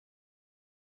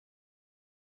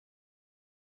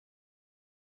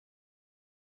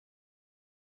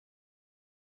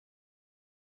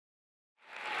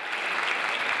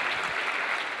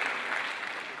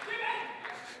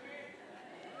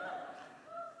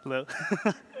Hello.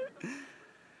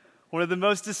 One of the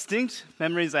most distinct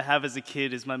memories I have as a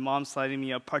kid is my mom sliding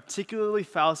me a particularly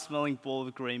foul-smelling bowl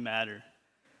of gray matter.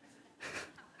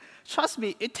 Trust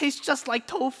me, it tastes just like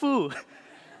tofu.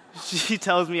 She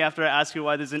tells me after I ask her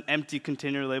why there's an empty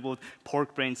container labeled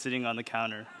pork brain sitting on the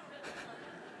counter.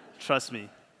 Trust me,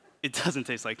 it doesn't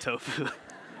taste like tofu.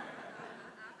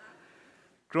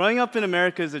 Growing up in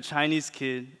America as a Chinese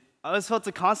kid, I always felt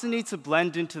a constant need to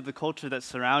blend into the culture that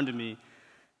surrounded me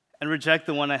and reject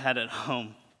the one I had at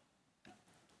home.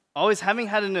 Always having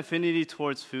had an affinity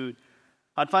towards food,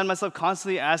 I'd find myself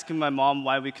constantly asking my mom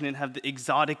why we couldn't have the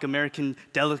exotic American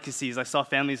delicacies I saw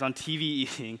families on TV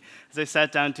eating as I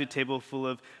sat down to a table full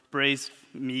of braised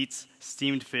meats,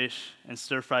 steamed fish, and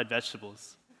stir-fried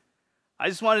vegetables. I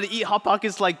just wanted to eat Hot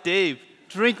Pockets like Dave,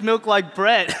 drink milk like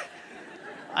Brett.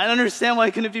 I don't understand why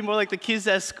I couldn't be more like the kids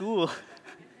at school.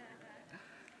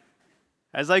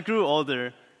 As I grew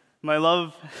older, my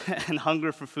love and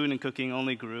hunger for food and cooking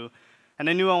only grew, and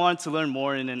I knew I wanted to learn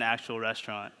more in an actual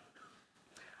restaurant.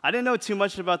 I didn't know too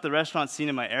much about the restaurant scene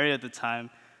in my area at the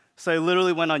time, so I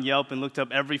literally went on Yelp and looked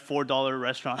up every $4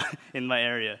 restaurant in my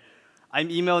area. I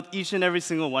emailed each and every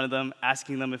single one of them,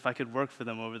 asking them if I could work for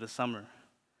them over the summer.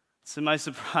 To my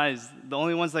surprise, the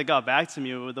only ones that got back to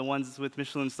me were the ones with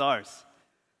Michelin stars.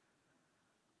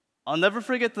 I'll never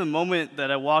forget the moment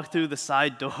that I walked through the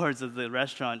side doors of the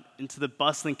restaurant into the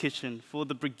bustling kitchen full of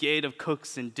the brigade of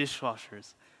cooks and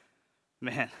dishwashers.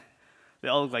 Man, they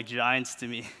all looked like giants to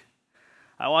me.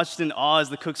 I watched in awe as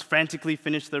the cooks frantically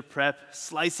finished their prep,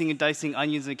 slicing and dicing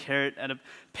onions and carrot at a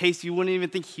pace you wouldn't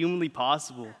even think humanly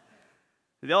possible.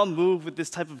 They all moved with this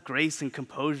type of grace and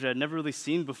composure I'd never really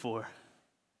seen before.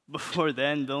 Before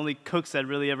then, the only cooks I'd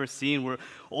really ever seen were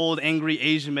old, angry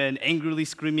Asian men angrily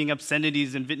screaming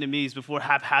obscenities in Vietnamese before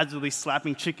haphazardly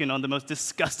slapping chicken on the most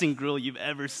disgusting grill you've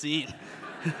ever seen.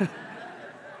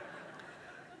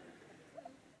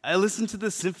 I listened to the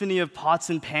symphony of pots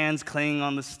and pans clanging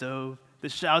on the stove, the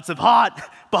shouts of hot,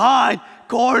 behind,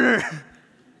 corner.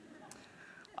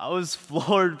 I was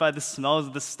floored by the smells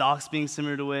of the stocks being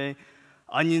simmered away,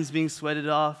 onions being sweated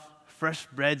off, fresh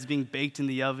breads being baked in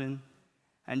the oven.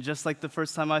 And just like the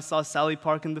first time I saw Sally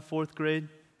Park in the 4th grade,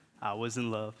 I was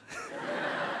in love.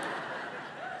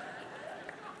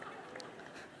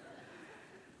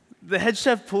 The head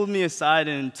chef pulled me aside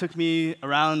and took me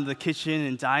around the kitchen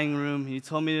and dining room. He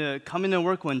told me to come in and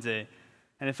work one day,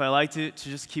 and if I liked it, to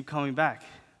just keep coming back.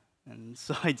 And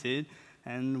so I did,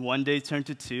 and one day turned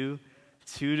to two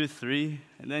to three,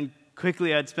 and then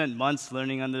quickly I'd spent months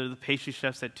learning under the pastry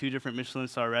chefs at 2 different Michelin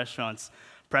star restaurants,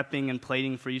 prepping and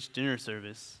plating for each dinner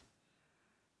service.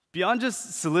 Beyond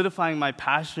just solidifying my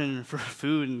passion for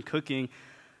food and cooking,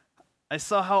 I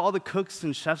saw how all the cooks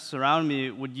and chefs around me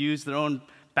would use their own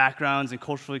backgrounds and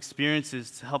cultural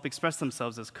experiences to help express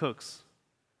themselves as cooks.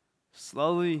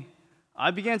 Slowly,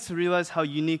 I began to realize how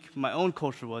unique my own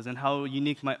culture was and how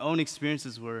unique my own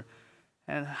experiences were,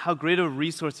 and how great of a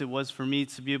resource it was for me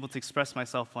to be able to express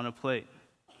myself on a plate.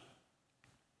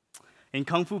 In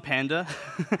Kung Fu Panda,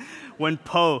 when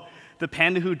Po, the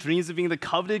panda who dreams of being the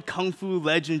coveted Kung Fu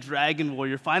legend dragon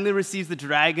warrior, finally receives the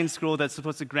dragon scroll that's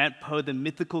supposed to grant Po the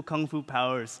mythical Kung Fu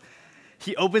powers,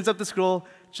 he opens up the scroll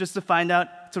just to find out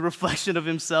it's a reflection of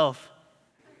himself.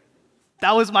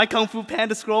 That was my Kung Fu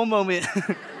Panda scroll moment.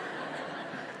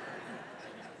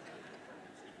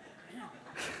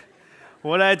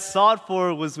 What I had sought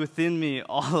for was within me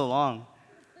all along.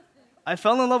 I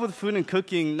fell in love with food and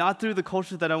cooking not through the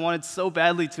culture that I wanted so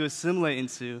badly to assimilate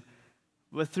into,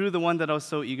 but through the one that I was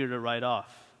so eager to write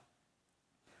off.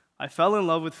 I fell in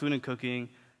love with food and cooking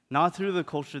not through the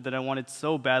culture that I wanted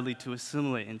so badly to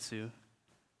assimilate into,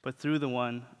 but through the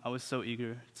one I was so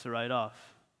eager to write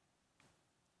off.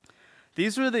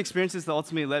 These were the experiences that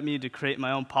ultimately led me to create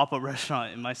my own pop-up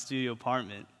restaurant in my studio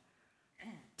apartment.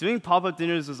 Doing pop-up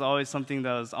dinners was always something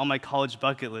that was on my college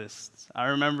bucket list. I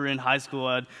remember in high school,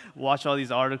 I'd watch all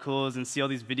these articles and see all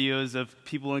these videos of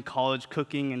people in college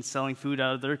cooking and selling food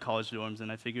out of their college dorms,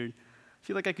 and I figured, I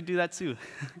feel like I could do that too.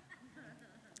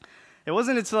 It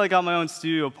wasn't until I got my own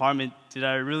studio apartment did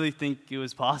I really think it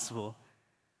was possible.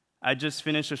 I just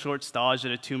finished a short stage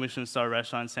at a 2 Michelin star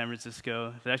restaurant in San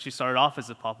Francisco that actually started off as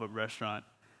a pop-up restaurant.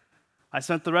 I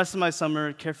spent the rest of my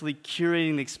summer carefully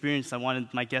curating the experience I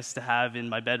wanted my guests to have in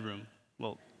my bedroom.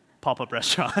 Well, pop-up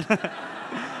restaurant.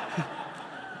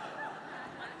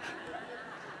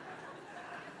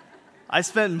 I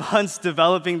spent months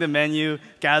developing the menu,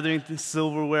 gathering the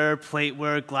silverware,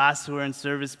 plateware, glassware, and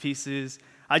service pieces.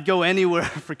 I'd go anywhere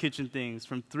for kitchen things,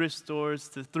 from thrift stores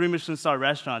to 3 Michelin star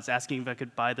restaurants, asking if I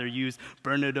could buy their used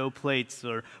Bernardo plates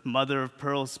or mother of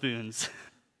pearl spoons.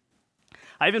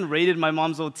 I even raided my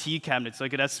mom's old tea cabinet so I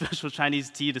could have special Chinese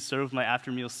tea to serve with my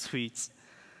after-meal sweets.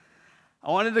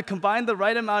 I wanted to combine the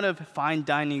right amount of fine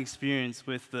dining experience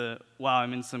with the, wow,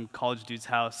 I'm in some college dude's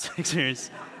house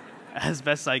experience as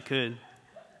best I could.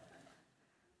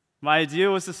 My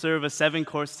idea was to serve a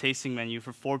 7-course tasting menu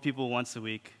for 4 people once a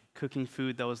week, cooking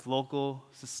food that was local,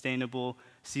 sustainable,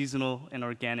 seasonal, and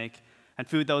organic, and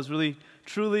food that was really,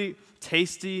 truly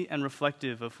tasty and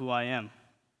reflective of who I am.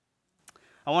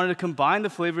 I wanted to combine the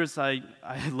flavors I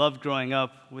loved growing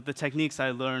up with the techniques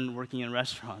I learned working in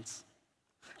restaurants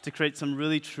to create some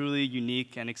really, truly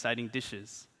unique and exciting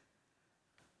dishes.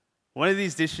 One of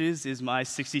these dishes is my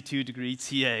 62-degree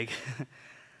tea egg.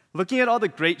 Looking at all the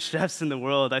great chefs in the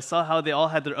world, I saw how they all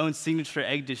had their own signature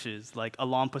egg dishes, like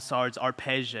Alain Passard's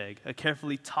arpège egg, a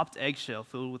carefully topped eggshell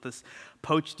filled with this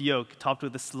poached yolk topped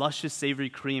with this luscious savory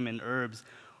cream and herbs,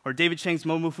 or David Chang's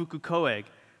Momofuku ko egg,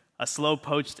 a slow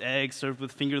poached egg served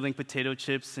with fingerling potato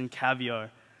chips and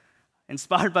caviar.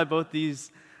 Inspired by both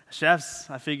these chefs,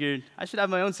 I figured I should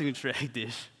have my own signature egg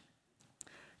dish.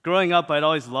 Growing up, I'd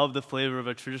always loved the flavor of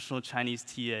a traditional Chinese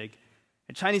tea egg.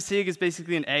 A Chinese tea egg is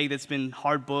basically an egg that's been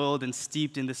hard-boiled and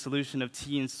steeped in the solution of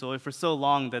tea and soy for so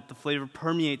long that the flavor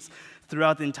permeates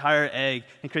throughout the entire egg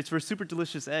and creates for a super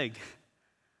delicious egg.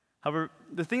 However,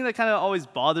 the thing that kind of always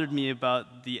bothered me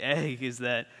about the egg is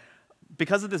that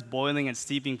because of this boiling and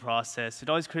steeping process, it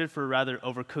always created for a rather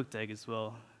overcooked egg as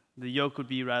well. The yolk would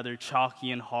be rather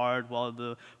chalky and hard, while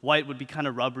the white would be kind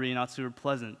of rubbery and not super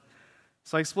pleasant.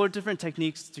 So I explored different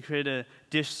techniques to create a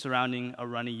dish surrounding a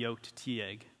runny yolked tea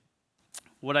egg.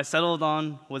 What I settled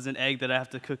on was an egg that I have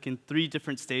to cook in 3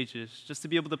 different stages just to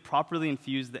be able to properly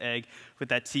infuse the egg with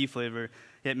that tea flavor,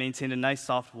 yet maintain a nice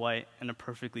soft white and a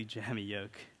perfectly jammy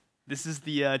yolk. This is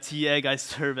the tea egg I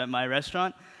serve at my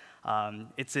restaurant.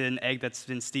 It's an egg that's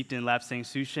been steeped in lapsang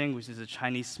souchong, which is a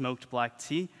Chinese smoked black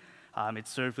tea.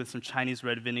 It's served with some Chinese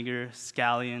red vinegar,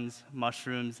 scallions,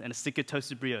 mushrooms, and a stick of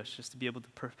toasted brioche just to be able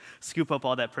to scoop up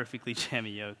all that perfectly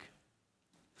jammy yolk.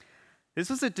 This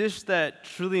was a dish that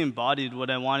truly embodied what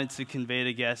I wanted to convey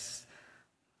to guests,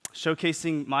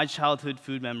 showcasing my childhood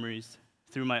food memories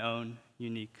through my own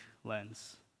unique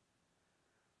lens.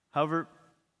 However,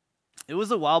 it was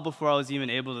a while before I was even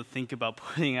able to think about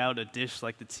putting out a dish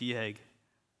like the tea egg.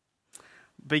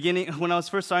 When I was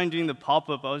first starting doing the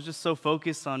pop-up, I was just so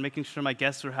focused on making sure my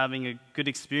guests were having a good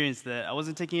experience that I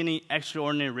wasn't taking any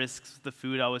extraordinary risks with the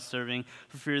food I was serving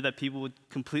for fear that people would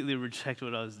completely reject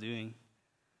what I was doing.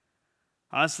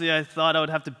 Honestly, I thought I would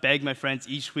have to beg my friends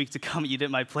each week to come eat at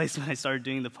my place when I started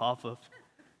doing the pop-up.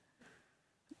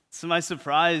 To my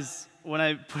surprise, when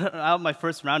I put out my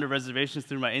first round of reservations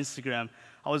through my Instagram,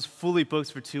 I was fully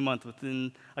booked for 2 months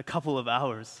within a couple of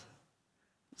hours.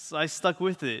 So I stuck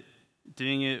with it,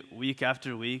 doing it week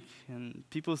after week, and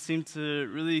people seemed to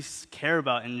really care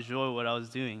about and enjoy what I was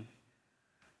doing.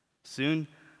 Soon,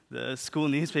 the school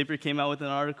newspaper came out with an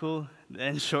article,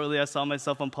 and shortly I saw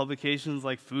myself on publications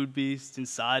like Food Beast,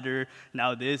 Insider,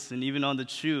 Now This, and even on The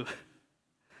Chew.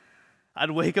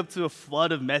 I'd wake up to a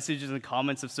flood of messages and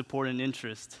comments of support and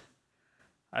interest.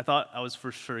 I thought I was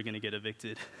for sure going to get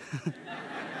evicted.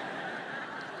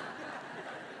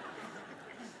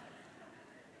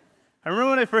 I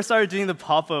remember when I first started doing the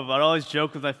pop-up, I'd always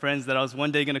joke with my friends that I was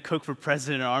one day going to cook for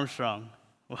President Armstrong.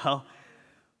 Well,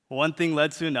 one thing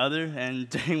led to another, and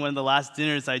during one of the last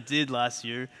dinners I did last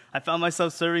year, I found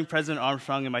myself serving President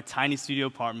Armstrong in my tiny studio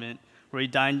apartment, where he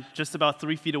dined just about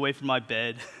 3 feet away from my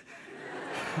bed.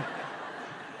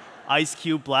 Ice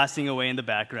Cube blasting away in the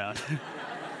background.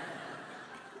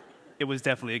 It was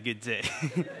definitely a good day.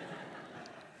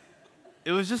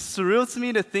 It was just surreal to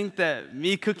me to think that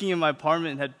me cooking in my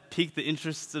apartment had piqued the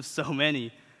interests of so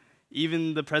many,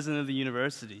 even the president of the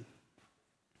university.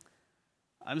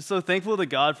 I'm so thankful to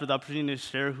God for the opportunity to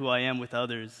share who I am with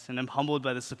others, and I'm humbled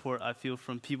by the support I feel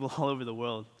from people all over the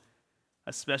world,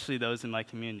 especially those in my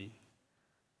community.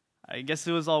 I guess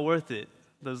it was all worth it,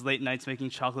 those late nights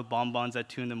making chocolate bonbons at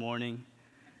 2 in the morning,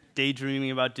 daydreaming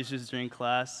about dishes during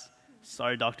class.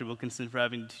 Sorry, Dr. Wilkinson, for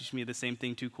having to teach me the same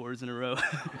thing 2 quarters in a row.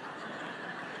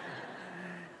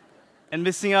 And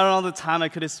missing out on all the time I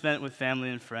could have spent with family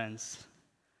and friends.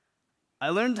 I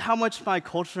learned how much my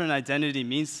culture and identity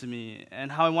means to me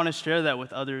and how I want to share that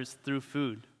with others through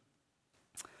food.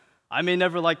 I may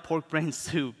never like pork brain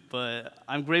soup, but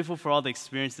I'm grateful for all the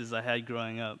experiences I had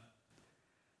growing up.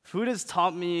 Food has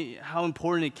taught me how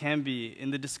important it can be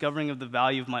in the discovering of the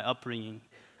value of my upbringing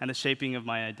and the shaping of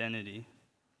my identity.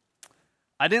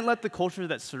 I didn't let the culture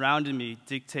that surrounded me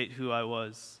dictate who I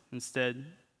was. Instead,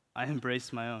 I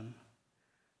embraced my own.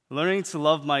 Learning to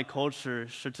love my culture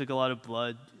sure took a lot of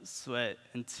blood, sweat,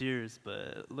 and tears,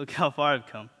 but look how far I've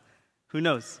come. Who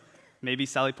knows? Maybe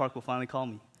Sally Park will finally call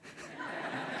me.